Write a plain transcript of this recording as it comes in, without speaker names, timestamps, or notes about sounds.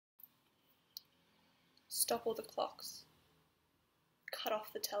Stop all the clocks. Cut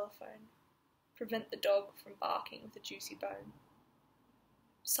off the telephone. Prevent the dog from barking with a juicy bone.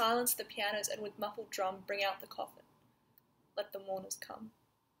 Silence the pianos and with muffled drum bring out the coffin. Let the mourners come.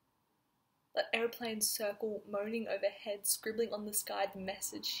 Let aeroplanes circle, moaning overhead, scribbling on the sky the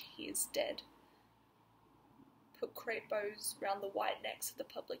message he is dead. Put crepe bows round the white necks of the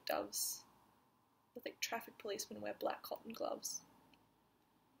public doves. Let the traffic policemen wear black cotton gloves.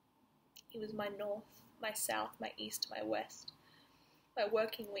 He was my north, my south, my east, my west, my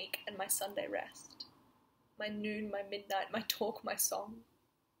working week and my Sunday rest, my noon, my midnight, my talk, my song.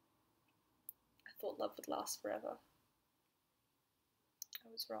 I thought love would last forever.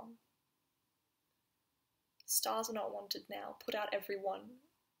 I was wrong. Stars are not wanted now. Put out every one.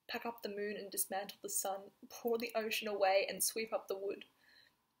 Pack up the moon and dismantle the sun. Pour the ocean away and sweep up the wood.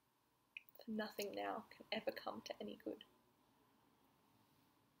 For nothing now can ever come to any good.